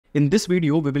In this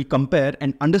video, we will compare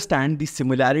and understand the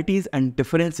similarities and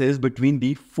differences between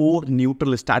the four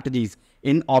neutral strategies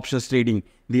in options trading: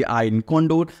 the iron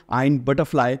condor, iron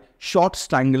butterfly, short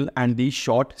strangle, and the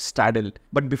short straddle.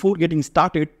 But before getting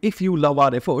started, if you love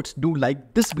our efforts, do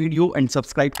like this video and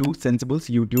subscribe to Sensible's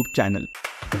YouTube channel.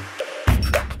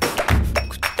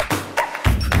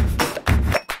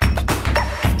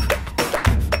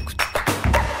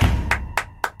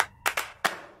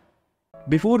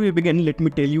 Before we begin, let me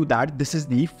tell you that this is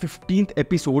the 15th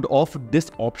episode of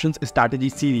this options strategy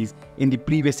series. In the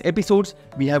previous episodes,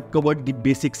 we have covered the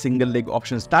basic single leg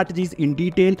option strategies in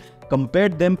detail,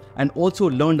 compared them, and also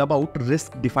learned about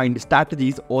risk-defined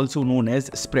strategies, also known as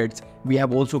spreads. We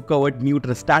have also covered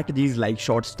neutral strategies like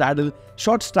short straddle,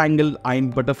 short strangle, iron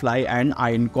butterfly, and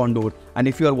iron condor. And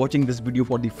if you are watching this video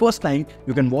for the first time,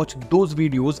 you can watch those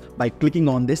videos by clicking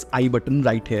on this I button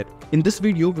right here. In this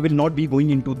video, we will not be going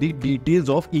into the details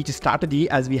of each strategy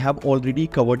as we have already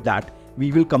covered that.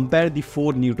 We will compare the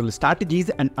four neutral strategies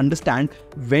and understand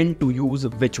when to use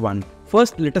which one.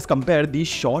 First, let us compare the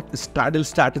short straddle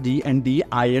strategy and the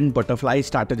iron butterfly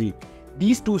strategy.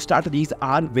 These two strategies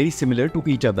are very similar to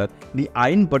each other. The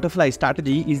iron butterfly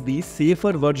strategy is the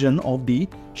safer version of the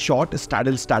short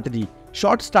straddle strategy.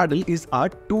 Short straddle is a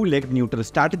two-leg neutral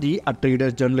strategy. A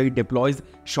trader generally deploys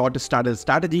short straddle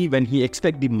strategy when he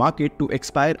expects the market to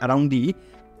expire around the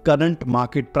current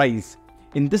market price.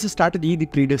 In this strategy, the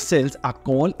trader sells a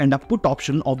call and a put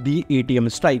option of the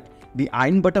ATM strike. The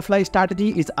iron butterfly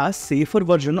strategy is a safer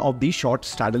version of the short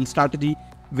straddle strategy,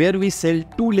 where we sell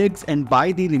two legs and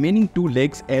buy the remaining two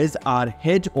legs as our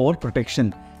hedge or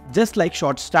protection. Just like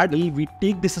short straddle, we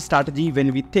take this strategy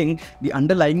when we think the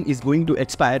underlying is going to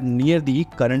expire near the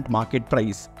current market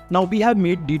price. Now, we have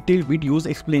made detailed videos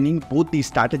explaining both these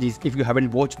strategies. If you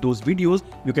haven't watched those videos,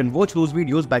 you can watch those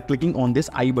videos by clicking on this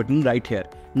I button right here.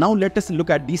 Now, let us look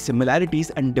at the similarities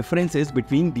and differences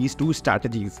between these two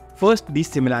strategies. First, the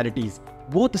similarities.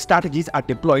 Both strategies are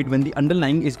deployed when the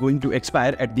underlying is going to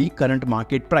expire at the current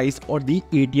market price or the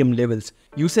ATM levels.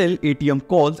 You sell ATM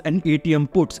calls and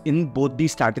ATM puts in both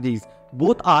these strategies.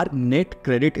 Both are net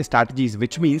credit strategies,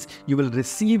 which means you will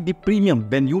receive the premium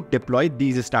when you deploy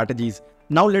these strategies.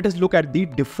 Now let us look at the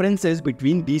differences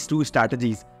between these two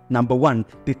strategies. Number one,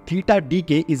 the theta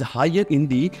decay is higher in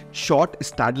the short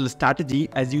straddle strategy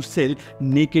as you sell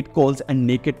naked calls and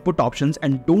naked put options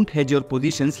and don't hedge your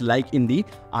positions like in the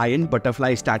iron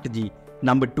butterfly strategy.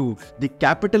 Number two, the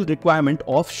capital requirement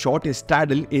of short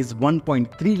straddle is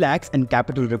 1.3 lakhs and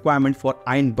capital requirement for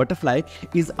iron butterfly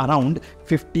is around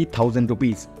 50,000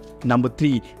 rupees. Number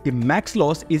three, the max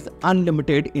loss is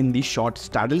unlimited in the short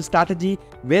straddle strategy,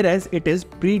 whereas it is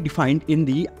predefined in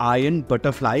the iron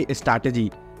butterfly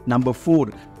strategy. Number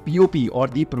four, POP or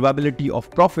the probability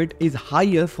of profit is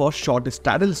higher for short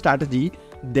straddle strategy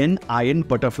than iron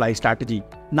butterfly strategy.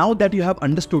 Now that you have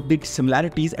understood the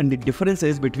similarities and the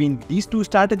differences between these two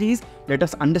strategies, let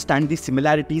us understand the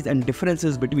similarities and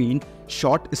differences between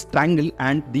short strangle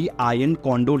and the iron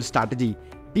condor strategy.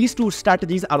 These two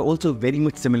strategies are also very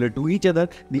much similar to each other.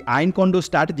 The iron condor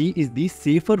strategy is the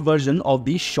safer version of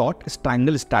the short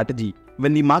strangle strategy.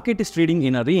 When the market is trading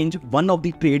in a range, one of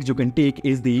the trades you can take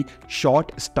is the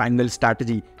short strangle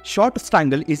strategy. Short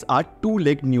strangle is a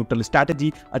two-leg neutral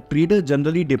strategy. A trader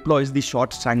generally deploys the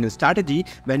short strangle strategy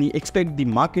when he expects the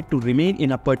market to remain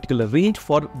in a particular range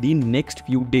for the next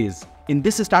few days. In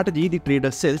this strategy, the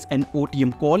trader sells an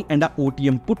OTM call and a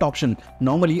OTM put option.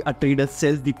 Normally, a trader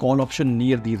sells the call option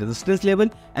near the resistance level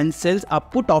and sells a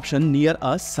put option near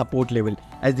a support level,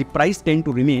 as the price tends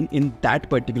to remain in that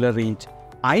particular range.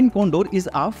 Iron condor is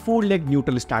a four-leg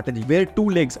neutral strategy where two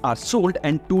legs are sold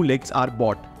and two legs are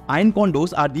bought. Iron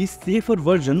condors are the safer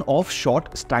version of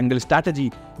short strangle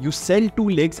strategy. You sell two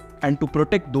legs and to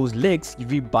protect those legs,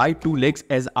 we buy two legs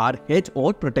as our hedge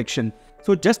or protection.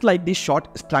 So just like the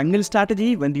short strangle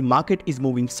strategy, when the market is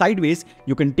moving sideways,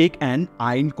 you can take an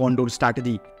iron condor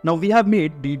strategy. Now we have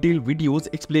made detailed videos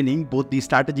explaining both these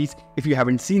strategies. If you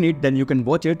haven't seen it, then you can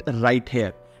watch it right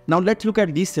here. Now let's look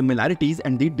at the similarities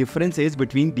and the differences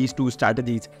between these two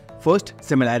strategies. First,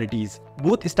 similarities.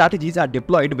 Both strategies are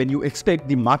deployed when you expect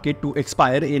the market to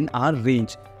expire in a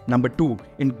range. Number two,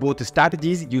 in both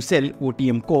strategies, you sell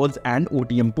OTM calls and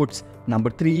OTM puts.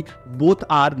 Number three, both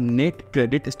are net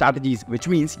credit strategies, which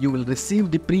means you will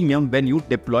receive the premium when you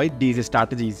deploy these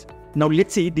strategies. Now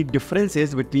let's see the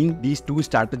differences between these two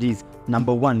strategies.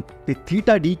 Number 1, the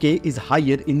theta decay is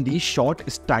higher in the short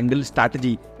strangle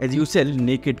strategy, as you sell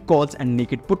naked calls and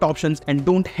naked put options and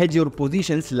don't hedge your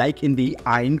positions like in the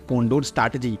iron condor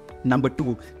strategy. Number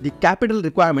 2, the capital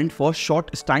requirement for short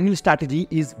strangle strategy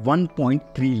is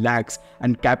 1.3 lakhs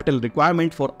and capital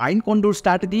requirement for iron condor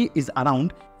strategy is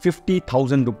around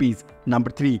 50,000 rupees. Number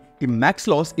 3, the max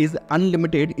loss is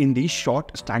unlimited in the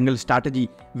short strangle strategy,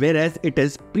 whereas it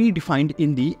is predefined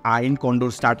in the iron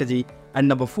condor strategy. And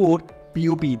number 4,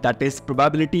 POP, that is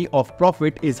probability of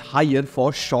profit, is higher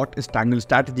for short strangle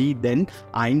strategy than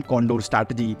iron condor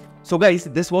strategy. So guys,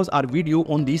 this was our video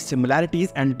on the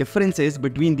similarities and differences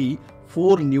between the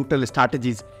 4 neutral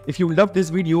strategies. If you loved this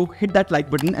video, hit that like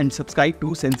button and subscribe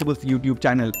to Sensible YouTube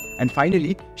channel. And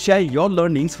finally, share your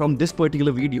learnings from this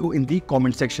particular video in the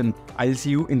comment section. I'll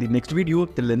see you in the next video.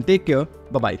 Till then, take care.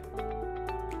 Bye-bye.